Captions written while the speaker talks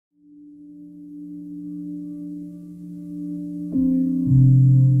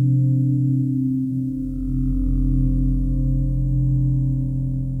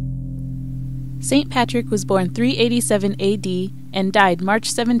St. Patrick was born 387 AD and died March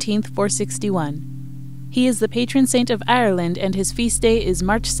 17, 461. He is the patron saint of Ireland, and his feast day is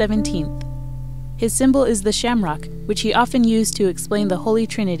March 17th. His symbol is the shamrock, which he often used to explain the Holy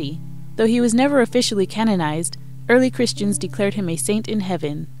Trinity. Though he was never officially canonized, early Christians declared him a saint in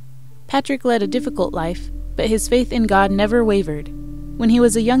heaven. Patrick led a difficult life, but his faith in God never wavered. When he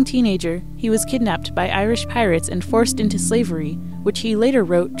was a young teenager, he was kidnapped by Irish pirates and forced into slavery, which he later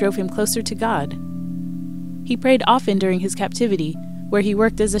wrote drove him closer to God. He prayed often during his captivity, where he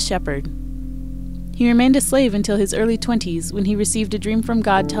worked as a shepherd. He remained a slave until his early 20s, when he received a dream from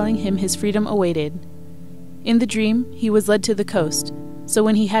God telling him his freedom awaited. In the dream, he was led to the coast, so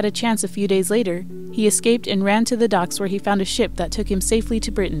when he had a chance a few days later, he escaped and ran to the docks where he found a ship that took him safely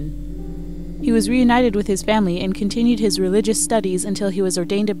to Britain. He was reunited with his family and continued his religious studies until he was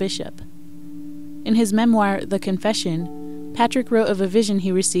ordained a bishop. In his memoir, The Confession, Patrick wrote of a vision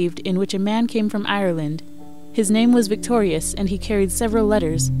he received in which a man came from Ireland. His name was Victorious, and he carried several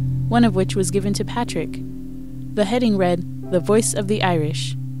letters, one of which was given to Patrick. The heading read, "The Voice of the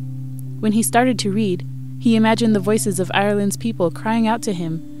Irish." When he started to read, he imagined the voices of Ireland's people crying out to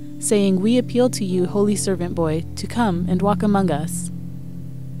him, saying, "We appeal to you, holy servant boy, to come and walk among us."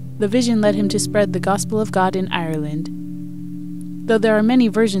 The vision led him to spread the gospel of God in Ireland. Though there are many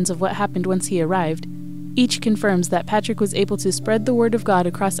versions of what happened once he arrived, each confirms that Patrick was able to spread the word of God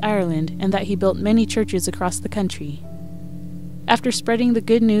across Ireland and that he built many churches across the country. After spreading the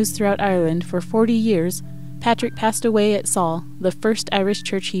good news throughout Ireland for 40 years, Patrick passed away at Saul, the first Irish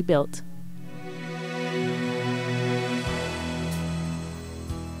church he built.